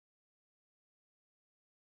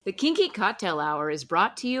The Kinky Cocktail Hour is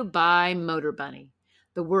brought to you by Motor Bunny,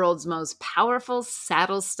 the world's most powerful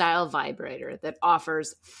saddle-style vibrator that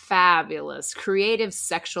offers fabulous, creative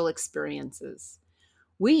sexual experiences.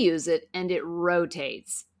 We use it and it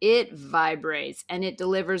rotates, it vibrates, and it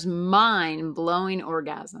delivers mind-blowing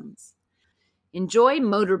orgasms. Enjoy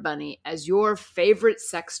Motor Bunny as your favorite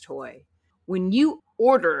sex toy. When you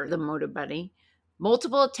order the Motor Bunny,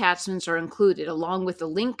 multiple attachments are included along with the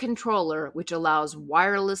Link controller, which allows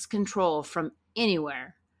wireless control from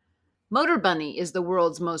anywhere. Motor Bunny is the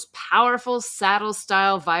world's most powerful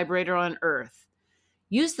saddle-style vibrator on Earth.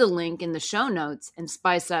 Use the link in the show notes and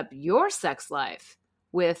spice up your sex life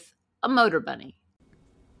with a Motor Bunny.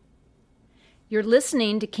 You're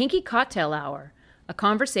listening to Kinky Cocktail Hour, a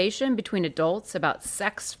conversation between adults about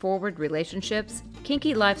sex-forward relationships,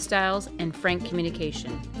 kinky lifestyles, and frank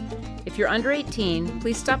communication. If you're under 18,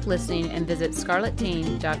 please stop listening and visit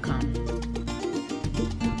scarletteen.com.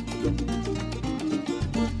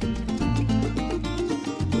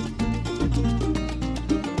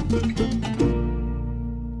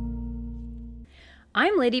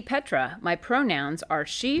 I'm Lady Petra. My pronouns are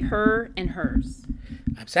she, her, and hers.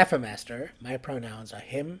 I'm Sapphire Master. My pronouns are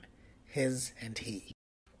him, his, and he.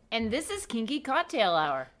 And this is Kinky Cocktail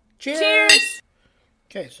Hour. Cheers! Cheers!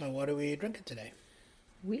 Okay, so what are we drinking today?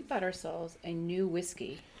 We bought ourselves a new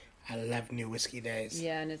whiskey. I love new whiskey days.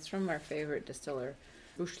 Yeah, and it's from our favorite distiller,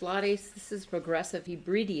 Bruichladdich. This is Progressive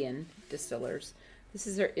Hebridean Distillers. This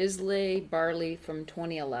is their Islay barley from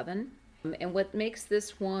 2011. And what makes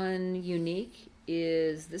this one unique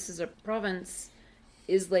is this is a Provence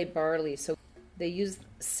Islay barley. So they use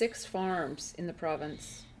 6 farms in the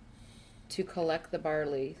province to collect the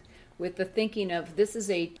barley with the thinking of this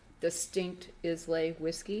is a distinct Islay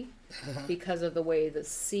whiskey because of the way the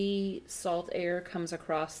sea salt air comes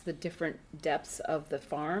across the different depths of the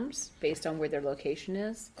farms based on where their location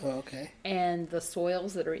is. Oh, okay. And the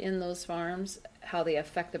soils that are in those farms, how they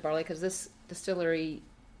affect the barley, because this distillery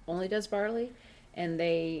only does barley, and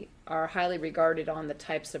they are highly regarded on the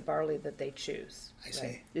types of barley that they choose. I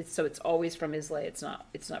see. So it's always from Islay. It's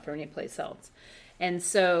not from any place else. And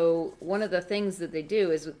so one of the things that they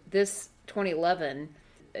do is this 2011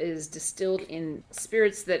 is distilled in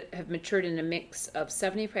spirits that have matured in a mix of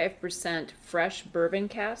 75% fresh bourbon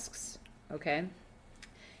casks, okay?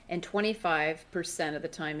 And 25% of the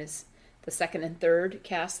time is the second and third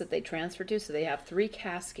casks that they transfer to. So they have 3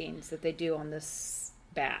 caskings that they do on this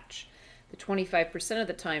batch. The 25% of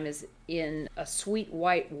the time is in a sweet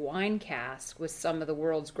white wine cask with some of the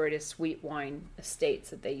world's greatest sweet wine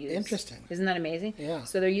estates that they use. Interesting. Isn't that amazing? Yeah.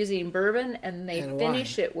 So they're using bourbon and they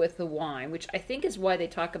finish wine. it with the wine, which I think is why they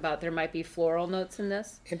talk about there might be floral notes in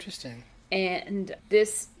this. Interesting. And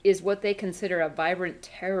this is what they consider a vibrant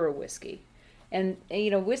terror whiskey. And,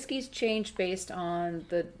 whiskeys change based on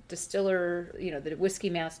the distiller, the whiskey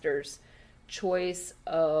master's choice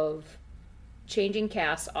of changing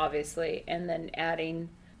casks, obviously, and then adding,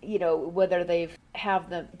 whether they have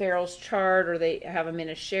the barrels charred or they have them in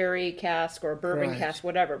a sherry cask or a bourbon cask,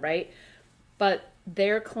 whatever, right? But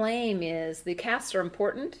their claim is the casks are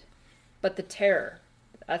important, but the terror,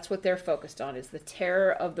 that's what they're focused on, is the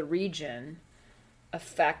terror of the region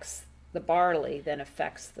affects the barley, then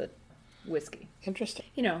affects the whiskey. Interesting.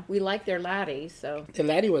 We like their laddie, so. The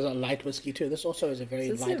laddie was a light whiskey too. This also is a very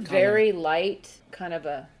light color. This is a very light, kind of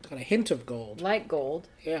a... Got a hint of gold. Light gold.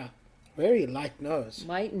 Yeah. Very light nose.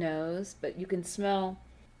 Light nose, but you can smell...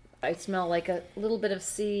 I smell like a little bit of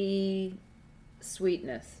sea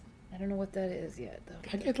sweetness. I don't know what that is yet, though.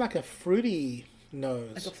 I get like a fruity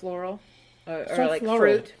nose. Like a floral? Or like floral.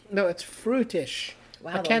 fruit? No, it's fruitish.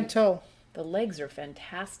 Wow, I can't tell. The legs are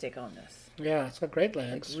fantastic on this. Yeah, it's got great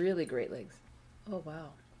legs. Like really great legs. Oh,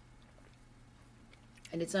 wow.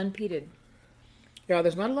 And it's unpeated. Yeah,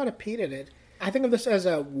 there's not a lot of peat in it. I think of this as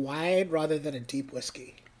a wide rather than a deep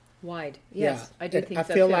whiskey. Wide. Yes, yeah. I do think so, I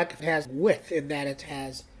feel too. like it has width in that it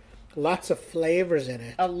has lots of flavors in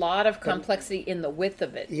it. A lot of complexity in the width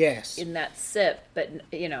of it. Yes. In that sip, but,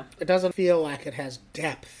 It doesn't feel like it has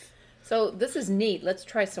depth. So this is neat. Let's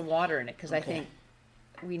try some water in it, because I think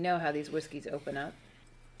we know how these whiskeys open up.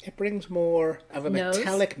 It brings more of a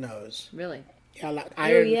metallic nose. Really? Yeah, like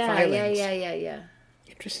iron filings. Yeah.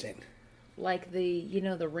 Interesting. Like the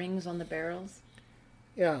rings on the barrels?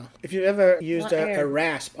 Yeah. If you ever used a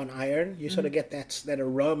rasp on iron, you sort of get that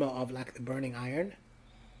aroma of like the burning iron.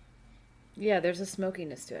 Yeah, there's a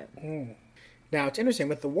smokiness to it. Now, it's interesting.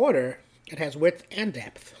 With the water, it has width and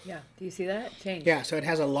depth. Yeah. Do you see that? Change. Yeah, so it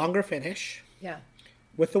has a longer finish. Yeah.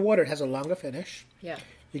 With the water, it has a longer finish. Yeah.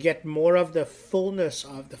 You get more of the fullness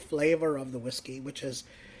of the flavor of the whiskey, which is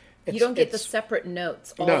You don't get the separate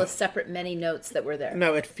notes, all the separate many notes that were there.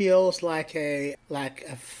 No, it feels like a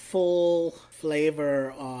full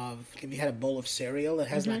flavor of, if you had a bowl of cereal, it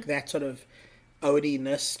has like that sort of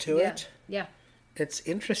oatiness to it. Yeah. It's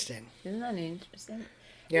interesting. Isn't that interesting?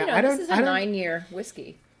 Yeah, this is a 9-year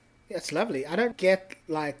whiskey. It's lovely. I don't get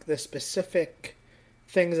like the specific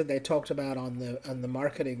things that they talked about on the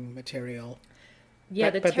marketing material.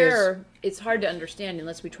 Yeah, but terror, it's hard to understand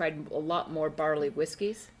unless we tried a lot more barley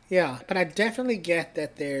whiskeys. Yeah, but I definitely get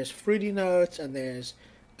that there's fruity notes and there's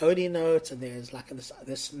oaty notes and there's like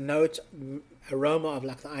this note aroma of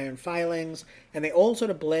like the iron filings, and they all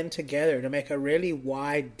sort of blend together to make a really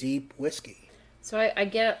wide, deep whiskey. So I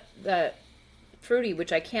get the fruity,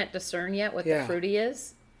 which I can't discern yet what the fruity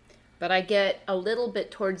is, but I get a little bit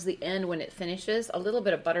towards the end when it finishes, a little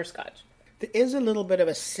bit of butterscotch. There is a little bit of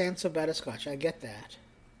a sense of butterscotch. I get that.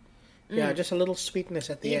 Yeah, just a little sweetness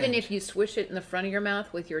at the end. Even if you swish it in the front of your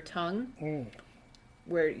mouth with your tongue,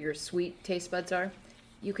 where your sweet taste buds are,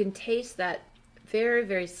 you can taste that very,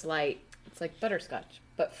 very slight. It's like butterscotch.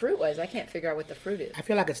 But fruit-wise, I can't figure out what the fruit is. I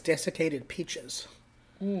feel like it's desiccated peaches.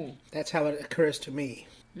 That's how it occurs to me.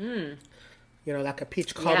 Like a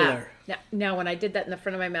peach cobbler. Yeah. Now, when I did that in the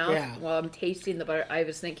front of my mouth, while I'm tasting the butter, I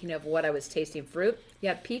was thinking of what I was tasting. Fruit.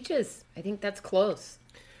 Yeah, peaches. I think that's close.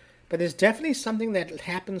 But there's definitely something that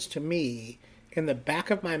happens to me in the back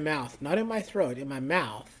of my mouth, not in my throat, in my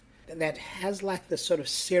mouth, that has like this sort of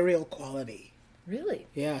cereal quality. Really?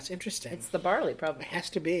 Yeah, it's interesting. It's the barley, probably. It has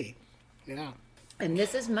to be. Yeah. And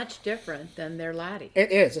this is much different than their laddie.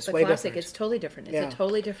 It is. It's way classic. Different. It's totally different. It's a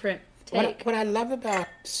totally different take. What I love about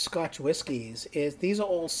Scotch whiskies is these are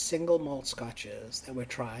all single malt Scotches that we're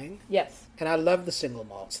trying. Yes. And I love the single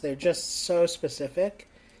malts. They're just so specific,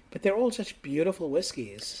 but they're all such beautiful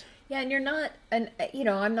whiskies. Yeah, and you're not,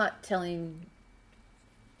 I'm not telling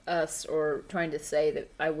us or trying to say that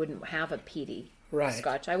I wouldn't have a peaty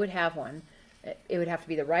Scotch. I would have one. It would have to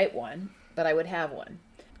be the right one, but I would have one.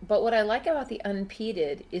 But what I like about the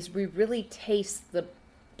unpeated is we really taste the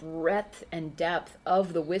breadth and depth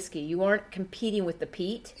of the whiskey. You aren't competing with the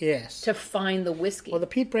peat to find the whiskey. Well, the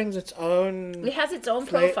peat brings its own... It has its own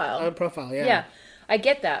profile. Own profile, yeah. Yeah, I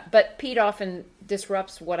get that. But peat often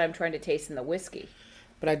disrupts what I'm trying to taste in the whiskey.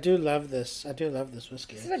 But I do love this. I do love this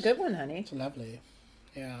whiskey. This is a good one, honey. It's lovely.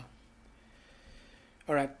 Yeah.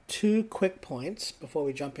 All right, 2 quick points before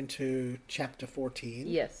we jump into chapter 14.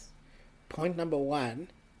 Yes. Point number 1,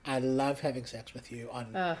 I love having sex with you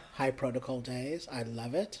on high protocol days. I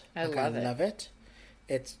love it. I love it.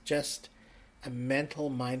 It's just a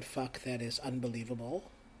mental mindfuck that is unbelievable.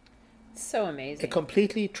 It's so amazing. It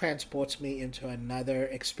completely transports me into another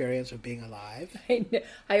experience of being alive.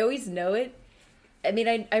 I always know it. I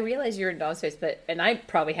mean, I realize you're in Dom's space, and I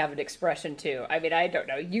probably have an expression too. I mean, I don't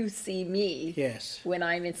know. You see me when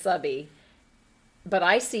I'm in subby, but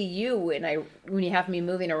I see you when you have me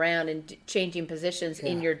moving around and changing positions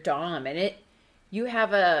in your Dom, and you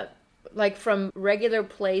have from regular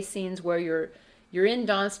play scenes where you're in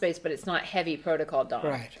Dom space, but it's not heavy protocol Dom.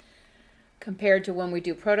 Right. Compared to when we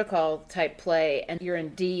do protocol type play and you're in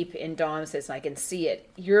deep in Dom space, and I can see it.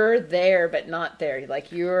 You're there, but not there.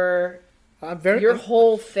 Like your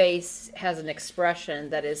whole face has an expression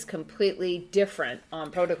that is completely different on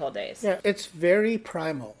protocol days. Yeah, it's very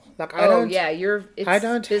primal. Like I don't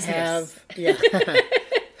have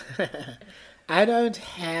I don't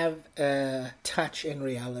have a touch in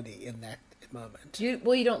reality in that moment. You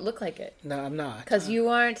don't look like it. No, I'm not. Because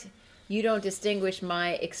you don't distinguish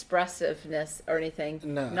my expressiveness or anything.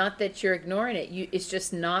 No. Not that you're ignoring it. It's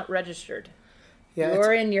just not registered. Yeah,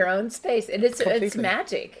 you're in your own space, and it's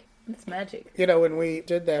magic. It's magic. When we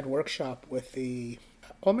did that workshop with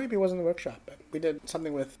or maybe it wasn't the workshop, but we did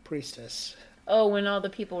something with Priestess. Oh, when all the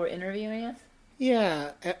people were interviewing us?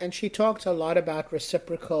 Yeah, and she talked a lot about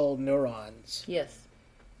reciprocal neurons. Yes.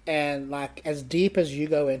 And like as deep as you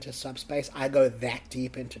go into subspace, I go that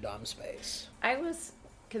deep into Dom space. I was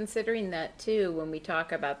considering that too when we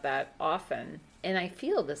talk about that often. And I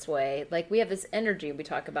feel this way. Like we have this energy we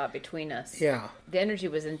talk about between us. Yeah. The energy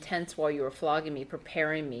was intense while you were flogging me,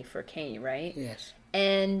 preparing me for Kane, right? Yes.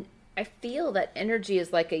 And I feel that energy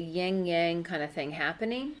is like a yin-yang kind of thing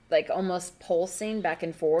happening, like almost pulsing back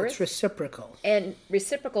and forth. It's reciprocal. And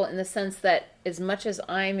reciprocal in the sense that as much as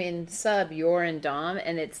I'm in sub, you're in Dom,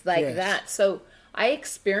 and it's like that. So I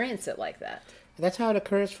experience it like that. That's how it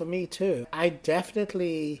occurs for me, too. I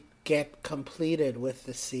definitely get completed with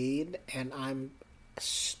the scene, and I'm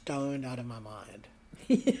stoned out of my mind.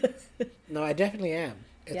 Yes. No, I definitely am.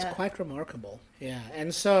 It's quite remarkable. Yeah.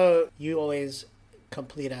 And so you always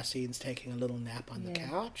complete our scenes taking a little nap on the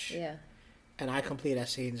couch. Yeah. and I complete our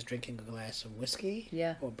scenes drinking a glass of whiskey,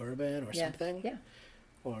 Yeah. or bourbon or something, Yeah.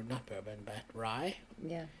 or not bourbon, but rye,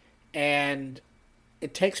 Yeah. and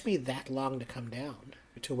it takes me that long to come down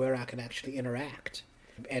to where I can actually interact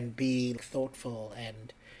and be thoughtful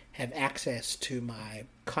and have access to my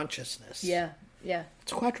consciousness. Yeah. Yeah.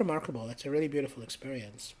 It's quite remarkable. It's a really beautiful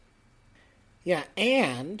experience. Yeah,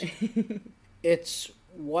 and it's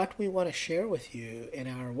what we want to share with you in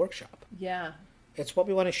our workshop. Yeah. It's what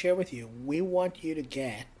we want to share with you. We want you to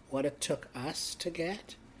get what it took us to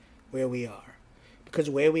get where we are. Because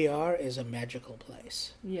where we are is a magical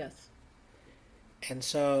place. Yes. And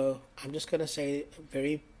so I'm just going to say a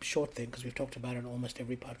very short thing, because we've talked about it in almost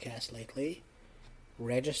every podcast lately.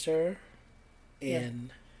 Register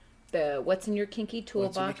in The What's in Your Kinky What's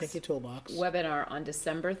Toolbox, in Your Kinky Toolbox, webinar on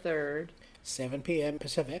December 3rd 7 p.m.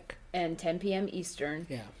 Pacific. and 10 p.m. Eastern.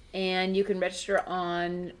 Yeah. And you can register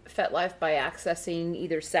on FetLife by accessing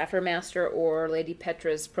either Sapphire Master or Lady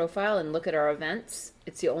Petra's profile and look at our events.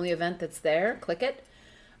 It's the only event that's there. Click it.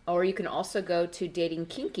 Or you can also go to Dating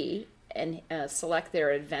Kinky and select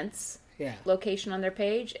their events Yeah. location on their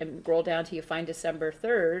page and scroll down till you find December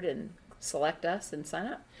 3rd and select us and sign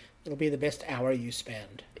up. It'll be the best hour you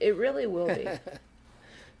spend. It really will be.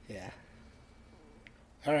 Yeah.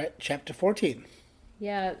 All right, chapter 14.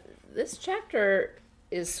 Yeah, this chapter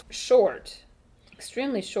is short,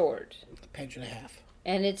 extremely short. A page and a half.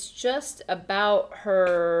 And it's just about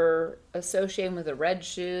her associating with the red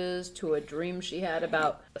shoes to a dream she had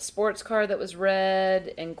about a sports car that was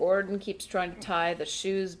red. And Gordon keeps trying to tie the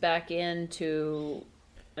shoes back into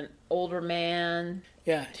an older man.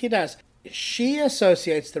 Yeah, he does. She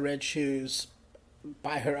associates the red shoes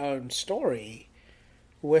by her own story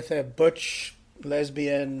with a butch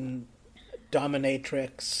lesbian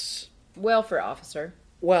dominatrix, Welfare officer.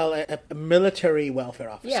 well, a military welfare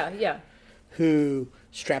officer. Yeah. Who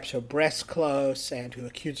straps her breasts close and who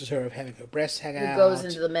accuses her of having her breasts hang Who out. goes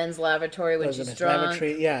into the men's lavatory when Goes she's into drunk.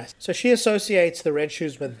 lavatory, yeah. So she associates the red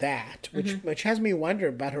shoes with that, which has me wonder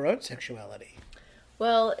about her own sexuality.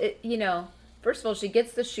 Well, first of all, she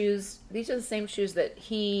gets the shoes. These are the same shoes that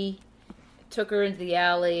he took her into the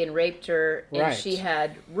alley and raped her, and Right. she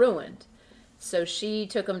had ruined. So she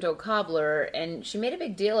took him to a cobbler, and she made a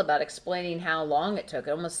big deal about explaining how long it took,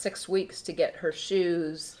 almost 6 weeks to get her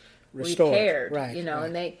shoes Restored. repaired. Right, right.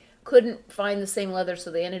 And they couldn't find the same leather,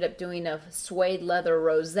 so they ended up doing a suede leather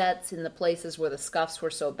rosettes in the places where the scuffs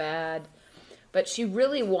were so bad. But she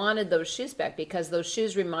really wanted those shoes back because those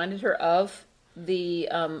shoes reminded her of the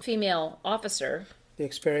female officer. The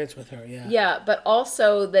experience with her, yeah. Yeah, but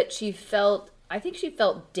also that I think she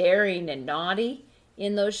felt daring and naughty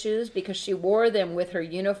in those shoes because she wore them with her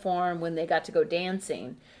uniform when they got to go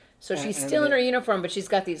dancing. So she's and still in her uniform, but she's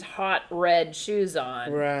got these hot red shoes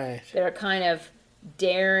on. Right. They're kind of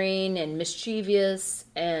daring and mischievous,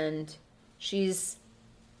 and she's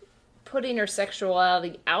putting her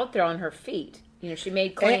sexuality out there on her feet. She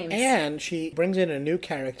made claims. And she brings in a new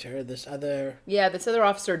character, this other Yeah, this other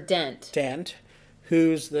officer, Dent. Dent,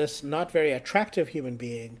 who's this not very attractive human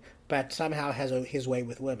being, but somehow has his way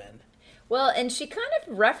with women. Well, and she kind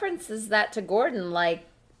of references that to Gordon, like,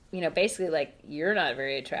 basically like, you're not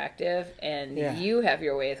very attractive, and Yeah. you have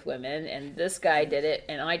your way with women, and this guy did it,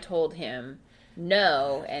 and I told him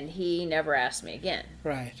no, and he never asked me again.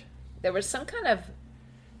 Right. There was some kind of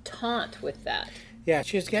taunt with that. Yeah,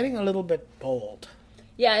 she's getting a little bit bold.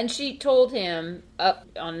 Yeah, and she told him up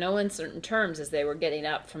on no uncertain terms as they were getting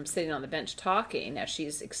up from sitting on the bench talking, as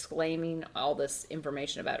she's exclaiming all this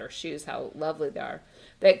information about her shoes, how lovely they are.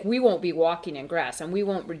 Like, we won't be walking in grass, and we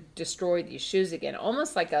won't destroy these shoes again.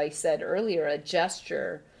 Almost like I said earlier, a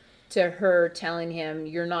gesture to her telling him,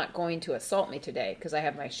 you're not going to assault me today because I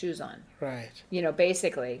have my shoes on. Right.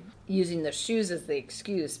 Basically using the shoes as the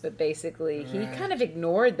excuse, but basically he Right. kind of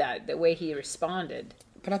ignored that, the way he responded.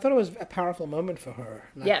 But I thought it was a powerful moment for her.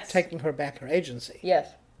 Like Yes. Taking her back her agency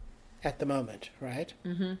Yes. at the moment, right?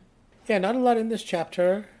 Mm-hmm. Yeah, not a lot in this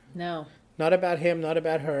chapter. No. Not about him, not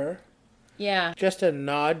about her. Yeah. Just a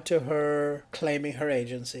nod to her claiming her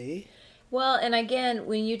agency. Well, and again,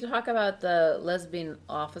 when you talk about the lesbian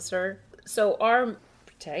officer, so our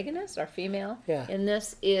protagonist, our female, Yeah. in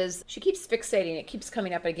this is, she keeps fixating, it keeps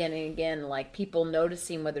coming up again and again, like people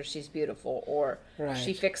noticing whether she's beautiful, or Right.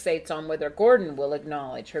 she fixates on whether Gordon will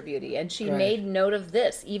acknowledge her beauty. And she Right. made note of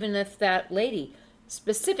this, even if that lady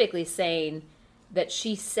specifically saying that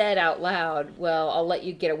she said out loud, well, I'll let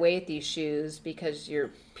you get away with these shoes because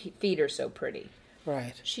your feet are so pretty.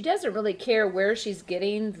 Right. She doesn't really care where she's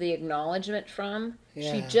getting the acknowledgement from.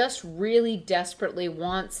 Yeah. She just really desperately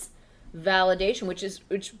wants validation,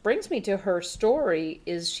 which brings me to her story,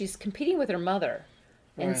 is she's competing with her mother.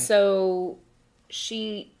 And Right. so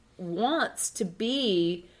she wants to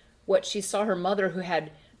be what she saw her mother, who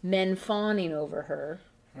had men fawning over her.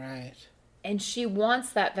 Right. And she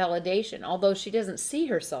wants that validation, although she doesn't see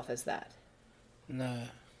herself as that. No.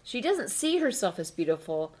 She doesn't see herself as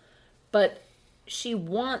beautiful, but she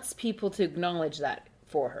wants people to acknowledge that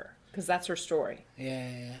for her, because that's her story. Yeah,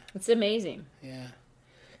 yeah. It's amazing. Yeah.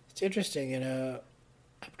 It's interesting, I'm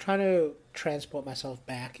trying to transport myself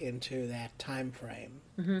back into that time frame.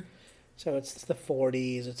 Mm-hmm. So it's the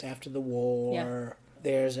 40s, it's after the war. Yeah.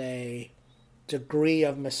 There's a degree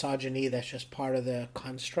of misogyny that's just part of the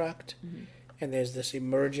construct. Mm-hmm. And there's this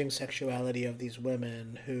emerging sexuality of these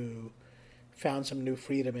women who found some new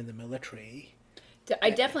freedom in the military.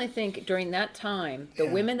 I definitely think during that time, the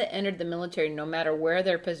women that entered the military, no matter where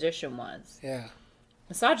their position was,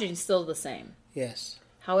 misogyny is still the same. Yes.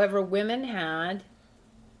 However, women had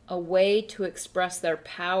a way to express their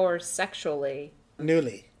power sexually.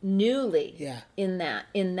 Newly. Yeah. In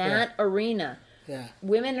that arena. Yeah.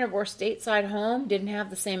 Women who were stateside home didn't have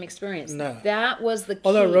the same experience. No. That was the key.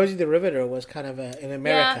 Although Rosie the Riveter was kind of in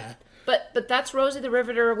America. Yeah, but that's Rosie the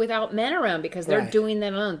Riveter without men around, because they're doing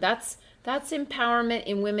that alone. That's empowerment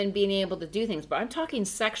in women being able to do things. But I'm talking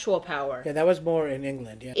sexual power. Yeah, that was more in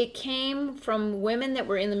England, yeah. It came from women that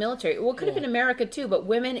were in the military. Well, it could have been America too, but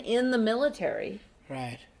women in the military.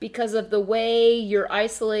 Right. Because of the way you're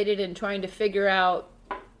isolated and trying to figure out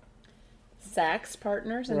sex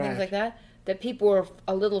partners and things like that people were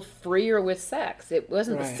a little freer with sex. It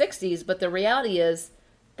wasn't the 60s, but the reality is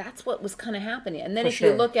that's what was kind of happening. And then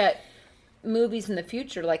you look at movies in the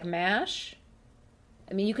future like MASH,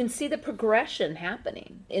 I mean, you can see the progression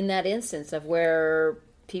happening in that instance of where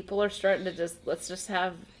people are starting to let's just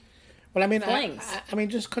have flings. I mean,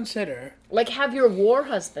 just consider. Like, have your war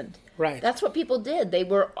husband. Right. That's what people did. They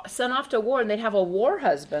were sent off to war, and they'd have a war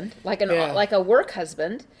husband, like a work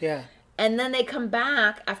husband. Yeah. And then they come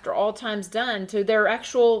back after all time's done to their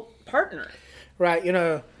actual partner. Right.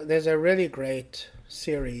 There's a really great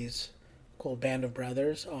series called Band of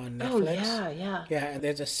Brothers on Netflix. Oh, yeah. Yeah, and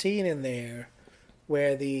there's a scene in there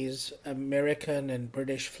where these American and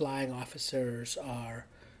British flying officers are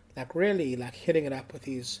really hitting it up with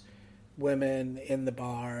these women in the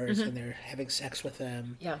bars, and they're having sex with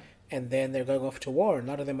them. Yeah. And then they're going off to war. A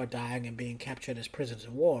lot of them are dying and being captured as prisoners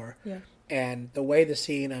of war. Yeah. And the way the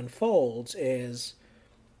scene unfolds is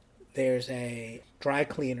there's a dry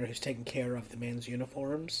cleaner who's taking care of the men's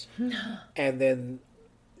uniforms. And then,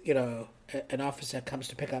 an officer comes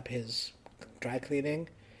to pick up his dry cleaning,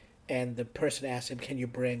 and the person asks him, can you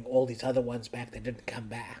bring all these other ones back that didn't come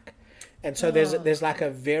back? And so there's like a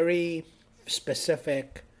very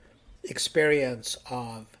specific experience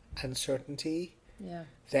of uncertainty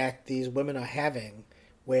that these women are having,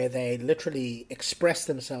 where they literally express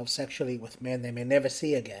themselves sexually with men they may never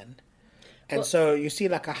see again. And so you see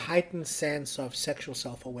like a heightened sense of sexual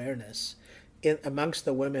self-awareness amongst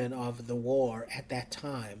the women of the war at that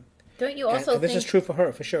time. Don't you also think this is true for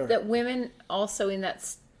her, for sure, that women also in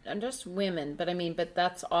that, not just women, but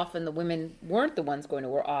that's often the women weren't the ones going to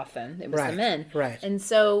war often. It was the men. Right. And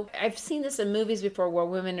so I've seen this in movies before where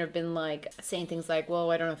women have been saying things like,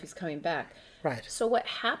 well, I don't know if he's coming back. Right. So what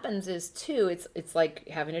happens is, too, it's like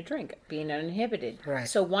having a drink, being uninhibited. Right.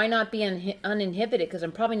 So why not be uninhibited? Because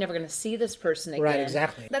I'm probably never going to see this person again. Right,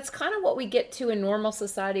 exactly. That's kind of what we get to in normal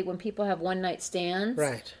society when people have one-night stands.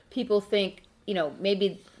 Right. People think,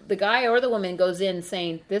 maybe the guy or the woman goes in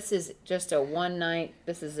saying, this is just a one night,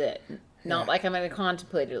 this is it. Not like I'm going to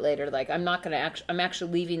contemplate it later. Like, I'm not going to I'm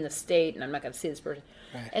actually leaving the state and I'm not going to see this person.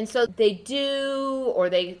 Right. And so they do, or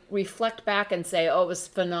they reflect back and say, oh, it was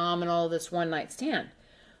phenomenal, this one night stand.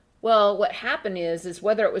 Well, what happened is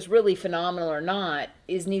whether it was really phenomenal or not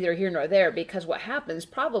is neither here nor there, because what happens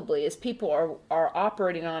probably is people are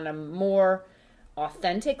operating on a more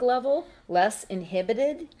authentic level, less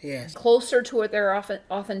inhibited, closer to their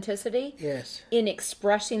authenticity, in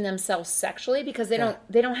expressing themselves sexually, because they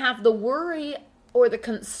don't have the worry or the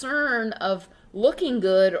concern of looking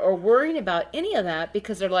good or worrying about any of that,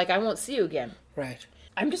 because they're like, I won't see you again. Right.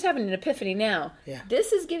 I'm just having an epiphany now. Yeah.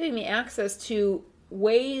 This is giving me access to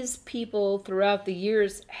ways people throughout the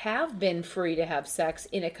years have been free to have sex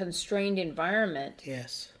in a constrained environment.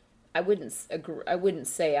 Yes. I wouldn't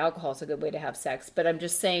say alcohol is a good way to have sex, but I'm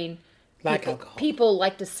just saying people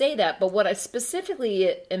like to say that. But what I specifically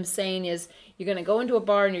am saying is you're going to go into a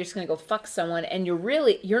bar and you're just going to go fuck someone, and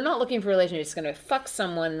you're not looking for a relationship. You're just going to fuck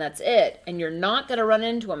someone, and that's it. And you're not going to run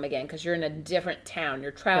into them again because you're in a different town.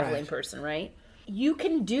 You're a traveling person, right? You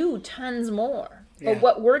can do tons more. But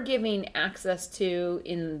what we're giving access to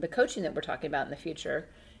in the coaching that we're talking about in the future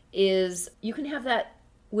is you can have that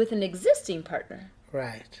with an existing partner.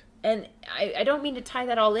 Right. And I don't mean to tie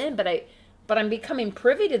that all in, but I'm becoming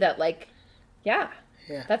privy to that. Like, yeah,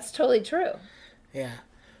 that's totally true. Yeah.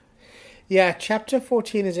 Yeah, chapter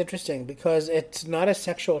 14 is interesting because it's not a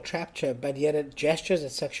sexual chapter, but yet it gestures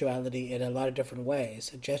at sexuality in a lot of different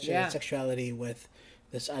ways. It gestures at sexuality with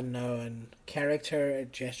this unknown character.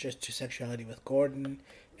 It gestures to sexuality with Gordon.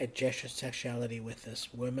 It gestures sexuality with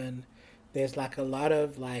this woman. There's like a lot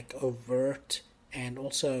of like overt and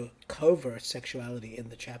also covert sexuality in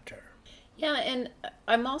the chapter. Yeah, and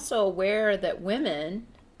I'm also aware that women,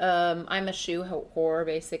 I'm a shoe whore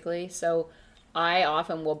basically, so I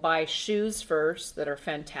often will buy shoes first that are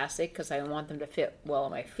fantastic because I want them to fit well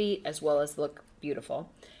on my feet as well as look beautiful.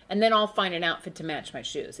 And then I'll find an outfit to match my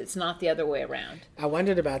shoes. It's not the other way around. I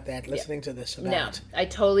wondered about that listening to this. No, I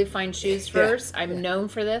totally find shoes first. I'm known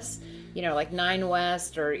for this. You know, like Nine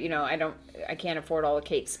West, or I can't afford all the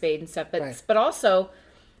Kate Spade and stuff. But also,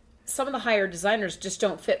 some of the higher designers just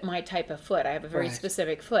don't fit my type of foot. I have a very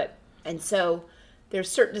specific foot, and so there's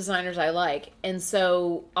certain designers I like, and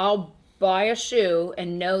so I'll buy a shoe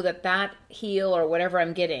and know that heel or whatever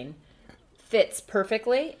I'm getting fits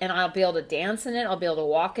perfectly, and I'll be able to dance in it. I'll be able to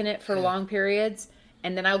walk in it for long periods,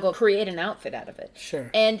 and then I'll go create an outfit out of it.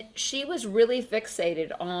 Sure. And she was really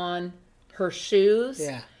fixated on her shoes.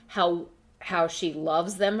 Yeah. How she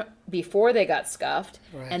loves them before they got scuffed,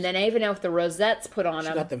 and then even with the rosettes put on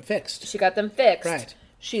them, she got them fixed. She got them fixed. Right.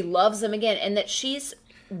 She loves them again, and that she's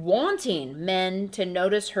wanting men to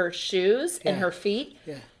notice her shoes and her feet.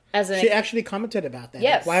 Yeah. She actually commented about that.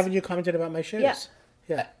 Yes. Like, why haven't you commented about my shoes? Yeah.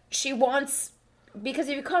 Yeah. She wants, because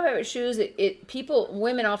if you comment about shoes,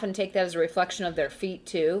 women often take that as a reflection of their feet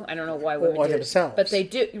too. I don't know why women do themselves, but they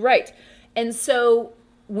do. Right. And so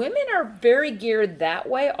women are very geared that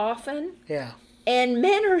way often. Yeah. And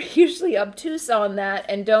men are usually obtuse on that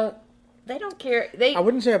and they don't care. I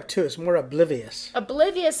wouldn't say obtuse, more oblivious.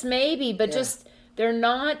 Oblivious maybe, but just they're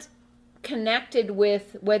not connected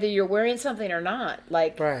with whether you're wearing something or not.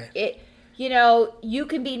 Like you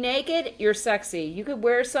can be naked, you're sexy. You could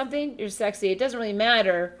wear something, you're sexy. It doesn't really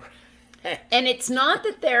matter. And it's not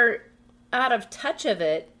that they're out of touch of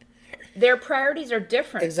it. Their priorities are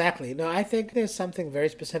different. Exactly. No, I think there's something very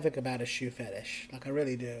specific about a shoe fetish. Like, I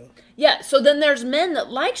really do. Yeah, so then there's men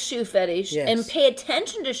that like shoe fetish and pay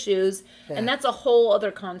attention to shoes, and that's a whole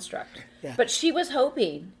other construct. Yeah. But she was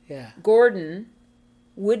hoping Gordon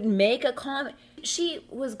would make a comment. She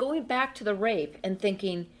was going back to the rape and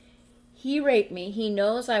thinking, he raped me. He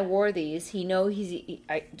knows I wore these. He knows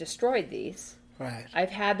I destroyed these. Right. I've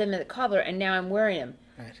had them in the cobbler, and now I'm wearing them.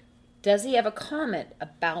 Right. Does he have a comment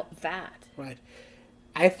about that? Right.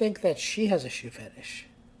 I think that she has a shoe fetish.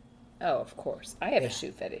 Oh, of course. I have a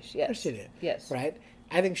shoe fetish, yes. Of course you do. Yes. Right?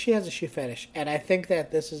 I think she has a shoe fetish, and I think that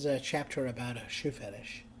this is a chapter about a shoe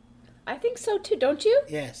fetish. I think so, too. Don't you?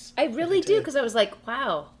 Yes. I really do, because I was like,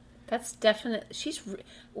 wow, that's definite.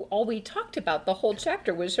 All we talked about the whole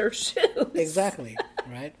chapter was her shoes. Exactly.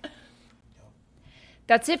 Right?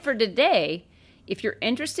 That's it for today. If you're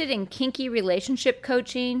interested in kinky relationship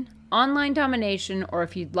coaching, online domination, or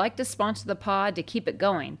if you'd like to sponsor the pod to keep it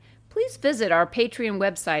going, please visit our Patreon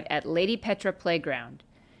website at Lady Petra Playground.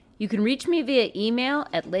 You can reach me via email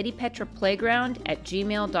at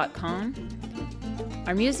ladypetraplayground@gmail.com.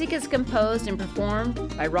 Our music is composed and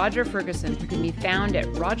performed by Roger Ferguson, who can be found at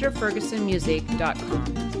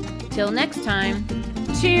rogerfergusonmusic.com. Till next time,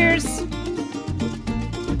 cheers!